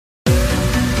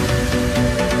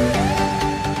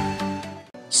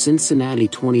Cincinnati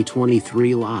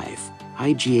 2023 Live,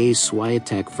 Iga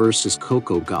Swiatek vs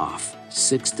Coco Gauff,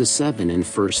 6-7 in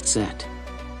first set.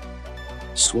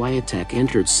 Swiatek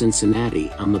entered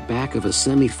Cincinnati on the back of a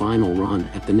semifinal run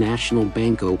at the National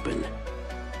Bank Open.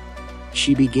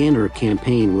 She began her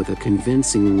campaign with a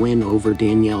convincing win over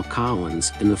Danielle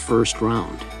Collins in the first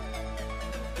round.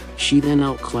 She then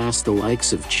outclassed the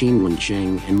likes of Qinwen,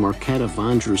 Zheng and Marketa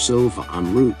Vondrousova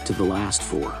en route to the last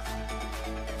four.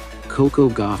 Coco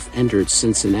Gauff entered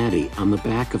Cincinnati on the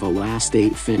back of a last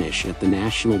 8 finish at the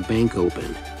National Bank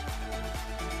Open.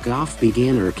 Gauff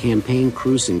began her campaign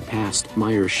cruising past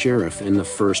Mayar Sheriff in the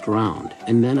first round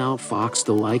and then outfoxed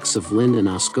the likes of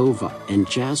Noskova and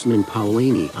Jasmine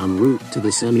Paolini en route to the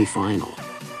semifinal.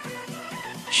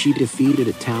 She defeated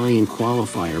Italian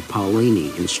qualifier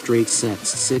Paolini in straight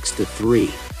sets 6-3,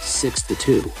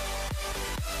 6-2.